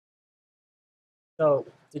So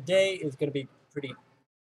today is going to be pretty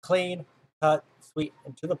clean, cut, sweet,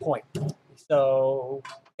 and to the point. So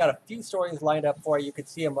got a few stories lined up for you. You can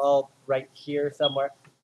see them all right here somewhere.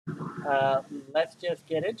 Let's just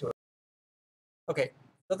get into it. Okay,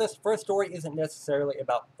 so this first story isn't necessarily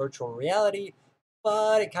about virtual reality,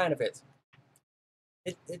 but it kind of is.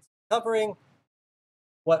 It's covering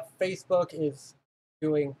what Facebook is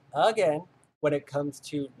doing again when it comes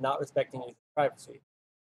to not respecting user privacy.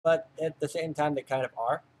 But at the same time, they kind of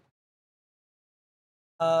are.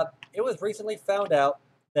 It was recently found out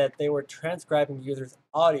that they were transcribing users'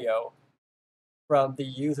 audio from the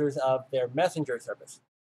users of their messenger service.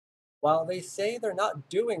 While they say they're not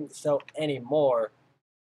doing so anymore,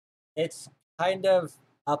 it's kind of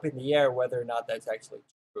up in the air whether or not that's actually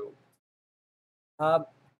true. Um,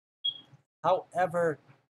 However,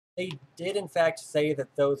 they did in fact say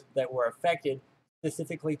that those that were affected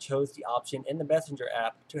specifically chose the option in the Messenger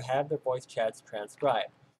app to have their voice chats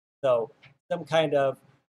transcribed. So, some kind of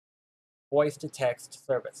voice to text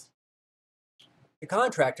service. The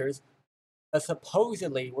contractors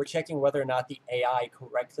supposedly were checking whether or not the AI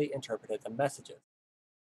correctly interpreted the messages.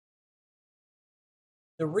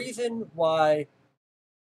 The reason why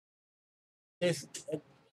this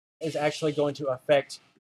is actually going to affect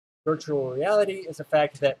virtual reality is the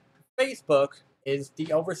fact that Facebook is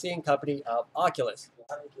the overseeing company of Oculus,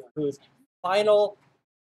 whose final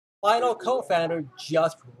co-founder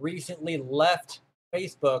just recently left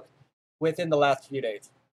Facebook within the last few days.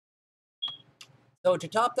 So to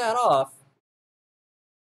top that off,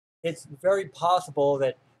 it's very possible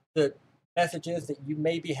that the messages that you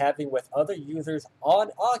may be having with other users on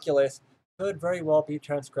Oculus could very well be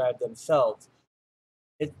transcribed themselves.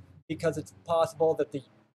 Because it's possible that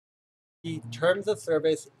the terms of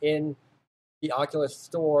service in the Oculus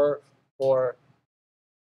store or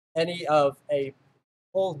any of a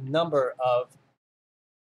whole number of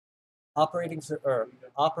operating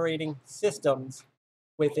systems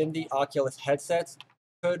within the Oculus headsets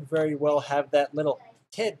could very well have that little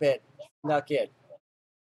tidbit snuck in.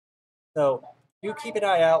 So you keep an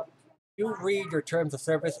eye out. You read your terms of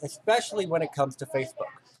service, especially when it comes to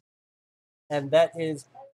Facebook. And that is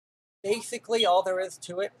basically all there is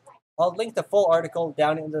to it. I'll link the full article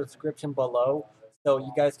down in the description below so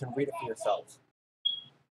you guys can read it for yourselves.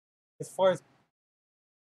 As far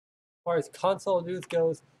as console news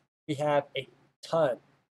goes, we have a ton,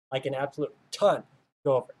 like an absolute ton, to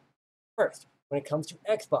go over. First, when it comes to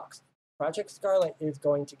Xbox, Project Scarlet is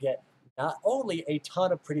going to get not only a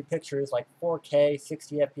ton of pretty pictures like 4K,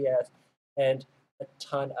 60 FPS, and a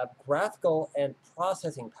ton of graphical and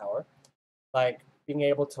processing power, like being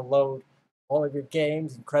able to load all of your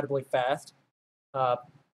games incredibly fast,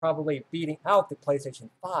 probably beating out the PlayStation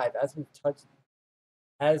 5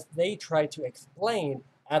 as they tried to explain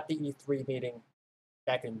at the E3 meeting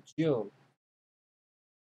back in June.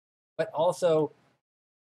 But also,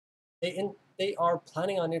 they are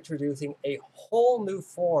planning on introducing a whole new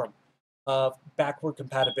form of backward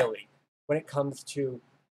compatibility when it comes to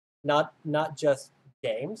not just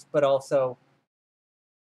games, but also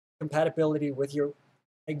compatibility with your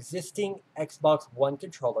existing Xbox One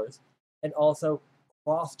controllers and also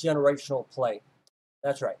cross-generational play.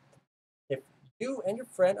 That's right. If you and your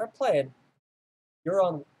friend are playing, you're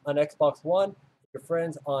on an Xbox One, your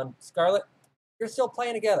friend's on Scarlet, you're still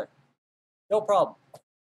playing together. No problem.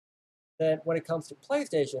 Then when it comes to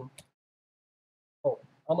PlayStation, oh,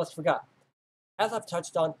 almost forgot. As I've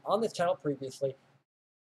touched on this channel previously,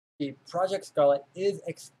 the Project Scarlet is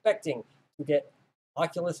expecting to get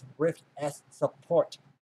Oculus Rift S support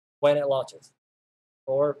when it launches.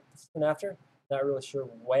 Or soon after, not really sure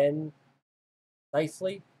when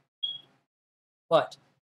precisely, but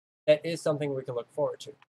that is something we can look forward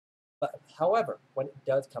to. But however, when it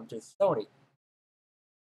does come to Sony,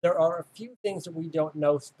 there are a few things that we don't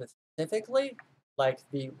know specifically, like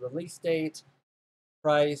the release date,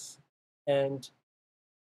 price, and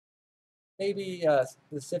maybe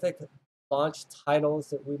specific launch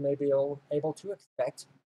titles that we may be able to expect.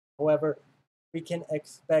 However, we can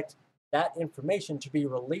expect that information to be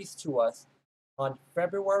released to us on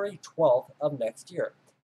February 12th of next year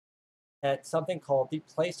at something called the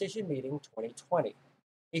PlayStation Meeting 2020,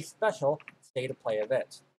 a special State of Play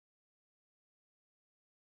event.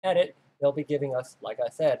 At it, they'll be giving us, like I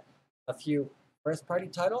said, a few first-party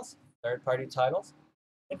titles, third-party titles,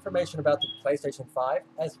 information about the PlayStation 5,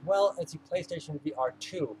 as well as the PlayStation VR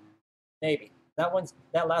 2. Maybe. That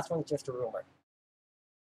last one's just a rumor.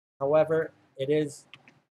 However, it is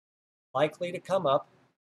likely to come up,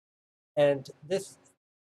 and this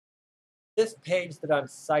page that I'm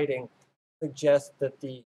citing suggests that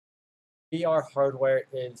the VR hardware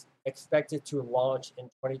is expected to launch in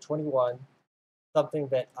 2021, something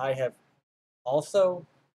that I have also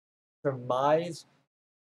surmised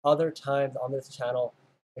other times on this channel,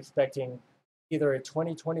 expecting either a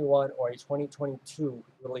 2021 or a 2022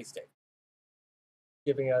 release date,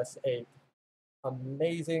 giving us a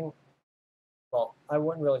amazing, well, I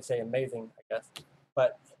wouldn't really say amazing, I guess,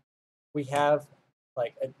 but we have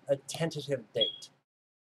like a tentative date.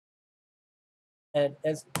 And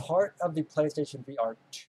as part of the PlayStation VR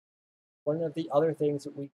 2, one of the other things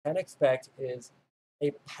that we can expect is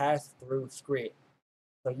a pass-through screen.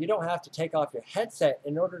 So you don't have to take off your headset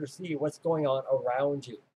in order to see what's going on around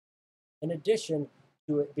you. In addition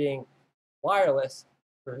to it being wireless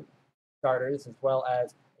for starters, as well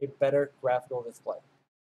as a better graphical display.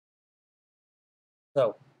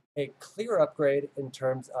 So a clear upgrade in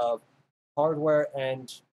terms of hardware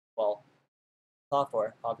and, well,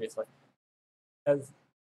 software, obviously, as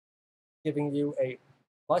giving you a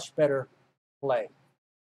much better play.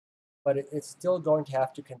 But it's still going to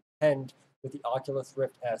have to contend with the Oculus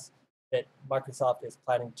Rift S that Microsoft is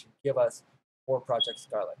planning to give us for Project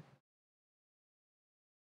Scarlet.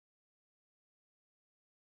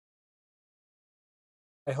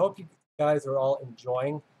 I hope you guys are all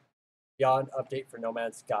enjoying Beyond Update for No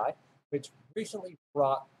Man's Sky, which recently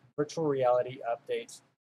brought virtual reality updates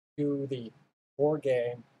to the core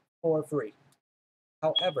game for free.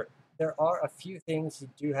 However, there are a few things you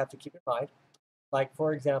do have to keep in mind. Like,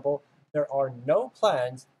 for example, there are no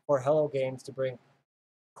plans for Hello Games to bring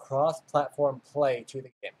cross-platform play to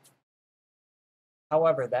the game.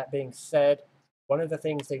 However, that being said, one of the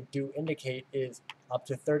things they do indicate is up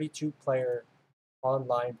to 32 player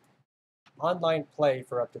online play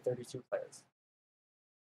for up to 32 players.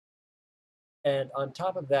 And on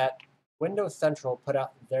top of that, Windows Central put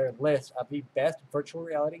out their list of the best virtual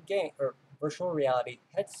reality game or virtual reality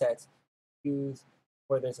headsets used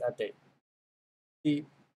for this update. The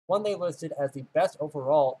one they listed as the best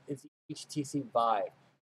overall is the HTC Vive.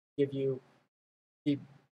 Give you the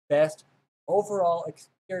best overall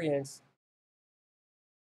experience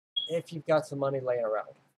if you've got some money laying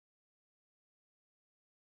around.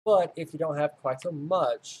 But if you don't have quite so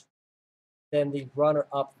much, then the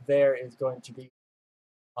runner-up there is going to be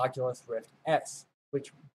Oculus Rift S,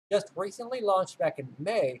 which just recently launched back in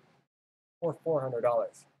May for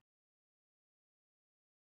 $400.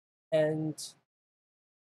 And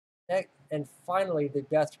finally, the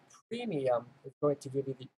best premium is going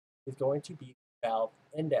to be Valve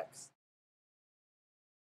Index.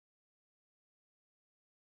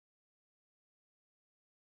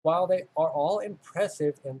 While they are all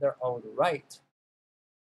impressive in their own right,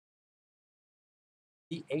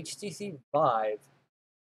 the HTC Vive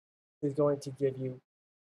is going to give you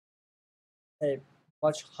a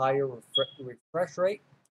much higher refresh rate.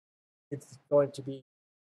 It's going to be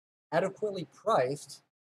adequately priced.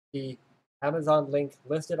 The Amazon link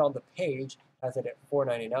listed on the page has it at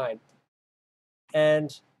 $499.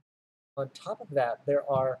 And on top of that, there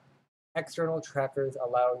are external trackers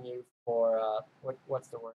allowing you for, what's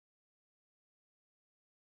the word?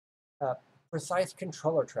 Precise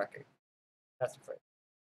controller tracking. That's the phrase.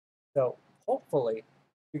 So hopefully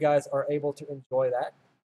you guys are able to enjoy that.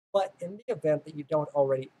 But in the event that you don't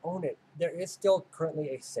already own it, there is still currently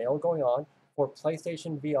a sale going on for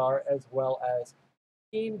PlayStation VR as well as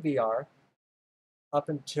Steam VR up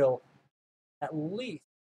until at least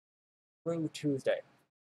through Tuesday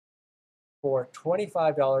for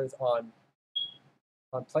 $25 on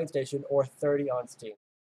PlayStation or $30 on Steam.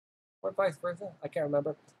 Or vice versa, I can't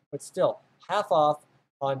remember. But still, half off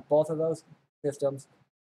on both of those systems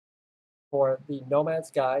for the No Man's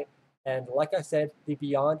Sky. And like I said, the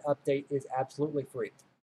Beyond update is absolutely free.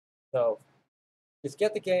 So just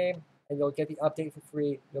get the game and you'll get the update for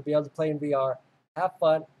free. You'll be able to play in VR, have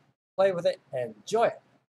fun, play with it, and enjoy it.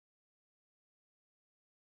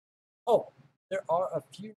 Oh, there are a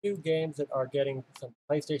few new games that are getting some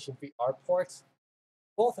PlayStation VR ports,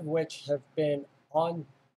 both of which have been on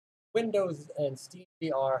Windows and Steam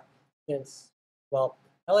VR since, well,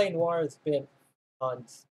 LA Noire has been on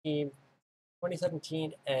Steam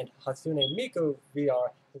 2017, and Hatsune Miku VR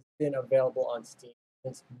has been available on Steam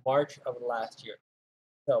since March of last year.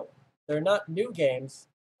 So they're not new games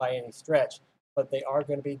by any stretch, but they are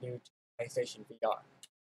going to be new to PlayStation VR.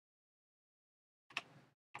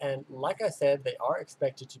 And like I said, they are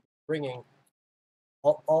expected to be bringing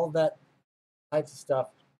all that types of stuff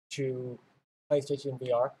to PlayStation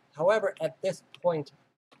VR. However, at this point,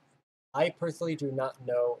 I personally do not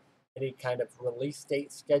know any kind of release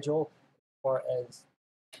date schedule as far as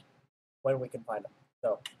when we can find them.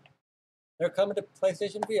 So they're coming to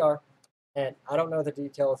PlayStation VR, and I don't know the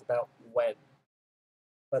details about when,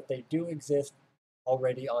 but they do exist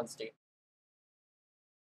already on Steam.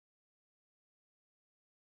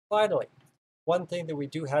 Finally, one thing that we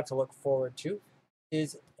do have to look forward to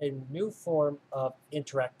is a new form of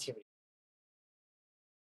interactivity.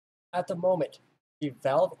 At the moment, the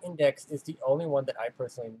Valve Index is the only one that I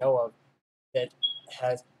personally know of that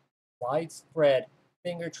has widespread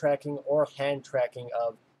finger tracking or hand tracking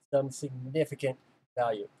of some significant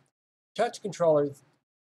value. Touch controllers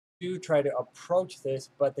do try to approach this,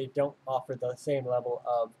 but they don't offer the same level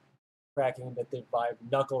of tracking that the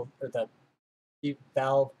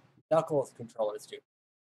Valve Knuckles controllers do.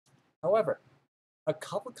 However, a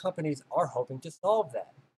couple companies are hoping to solve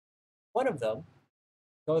that. One of them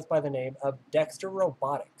goes by the name of Dexter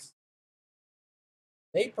Robotics.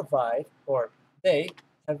 They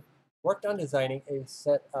have worked on designing a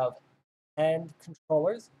set of hand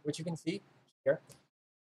controllers, which you can see here,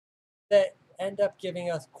 that end up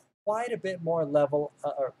giving us quite a bit more level,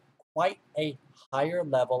 or quite a higher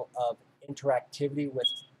level of interactivity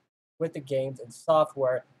with the games and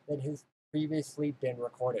software than has previously been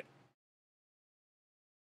recorded.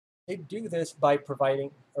 They do this by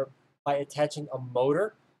by attaching a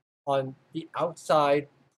motor on the outside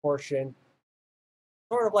portion,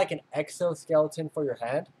 sort of like an exoskeleton for your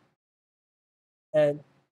hand. And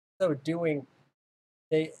so doing,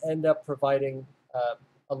 they end up providing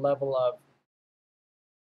a level of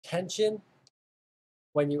tension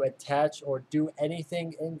when you attach or do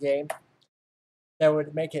anything in game that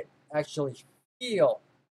would make it actually feel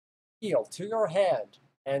to your hand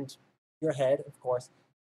and your head, of course,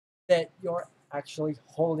 that you're actually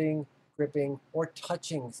holding, gripping, or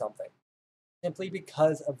touching something, simply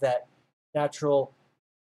because of that natural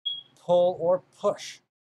pull or push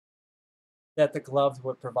that the gloves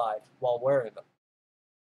would provide while wearing them.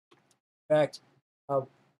 In fact,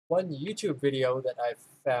 one YouTube video that I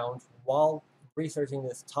found while researching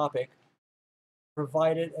this topic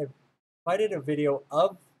provided a video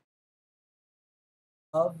of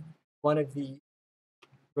one of the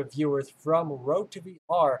reviewers from Road to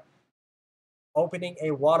VR opening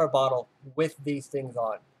a water bottle with these things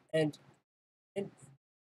on. And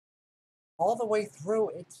all the way through,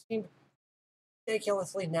 it seemed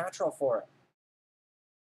ridiculously natural for him.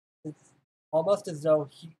 It's almost as though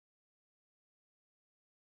he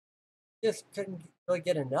just couldn't really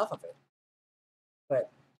get enough of it. But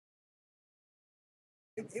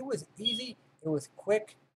it was easy, it was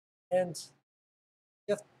quick, and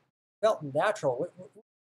just felt natural.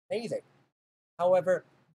 Amazing. However,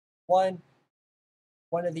 one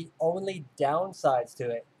of the only downsides to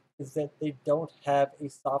it is that they don't have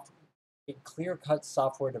a clear-cut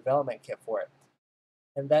software development kit for it.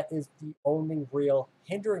 And that is the only real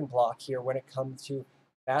hindering block here when it comes to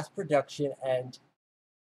mass production and,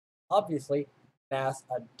 obviously, mass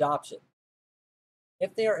adoption.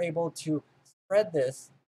 If they are able to spread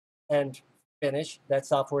this and finish that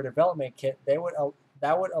software development kit, that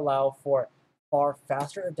would allow for far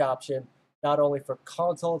faster adoption, not only for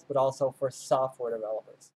consoles, but also for software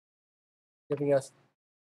developers.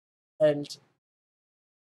 And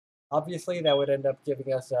obviously that would end up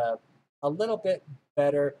giving us a little bit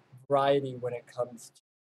better variety when it comes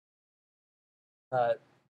to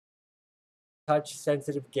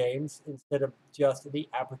touch-sensitive games instead of just the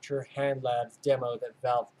Aperture Hand Labs demo that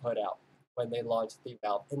Valve put out when they launched the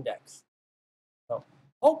Valve Index. So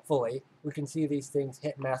hopefully we can see these things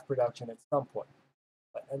hit mass production at some point.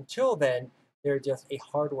 But until then, they're just a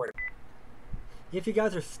hardware. If you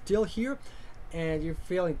guys are still here and you're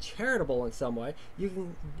feeling charitable in some way, you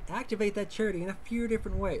can activate that charity in a few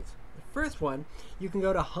different ways. The first one, you can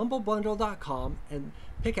go to humblebundle.com and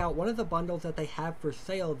pick out one of the bundles that they have for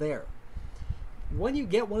sale there. When you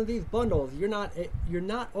get one of these bundles, you're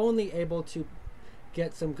not only able to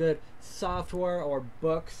get some good software or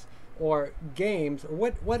books or games or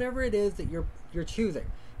whatever it is that you're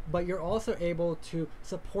choosing, but you're also able to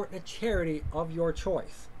support a charity of your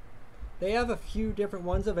choice. They have a few different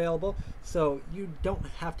ones available, so you don't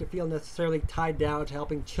have to feel necessarily tied down to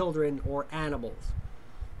helping children or animals.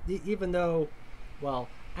 Even though, well,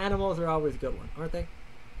 animals are always a good one, aren't they?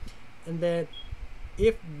 And then,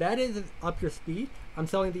 if that is up your speed, I'm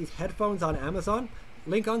selling these headphones on Amazon.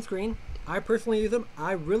 Link on screen. I personally use them.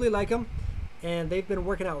 I really like them, and they've been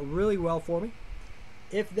working out really well for me.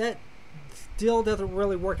 If that still doesn't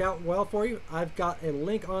really work out well for you, I've got a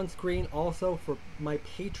link on screen also for my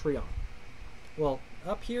Patreon. Well,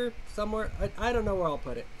 up here somewhere. I don't know where I'll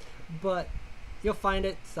put it, but you'll find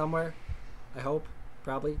it somewhere. I hope,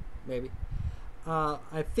 probably, maybe.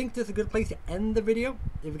 I think this is a good place to end the video.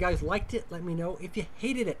 If you guys liked it, let me know. If you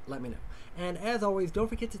hated it, let me know. And as always, don't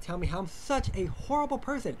forget to tell me how I'm such a horrible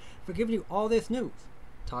person for giving you all this news.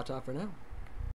 Ta-ta for now.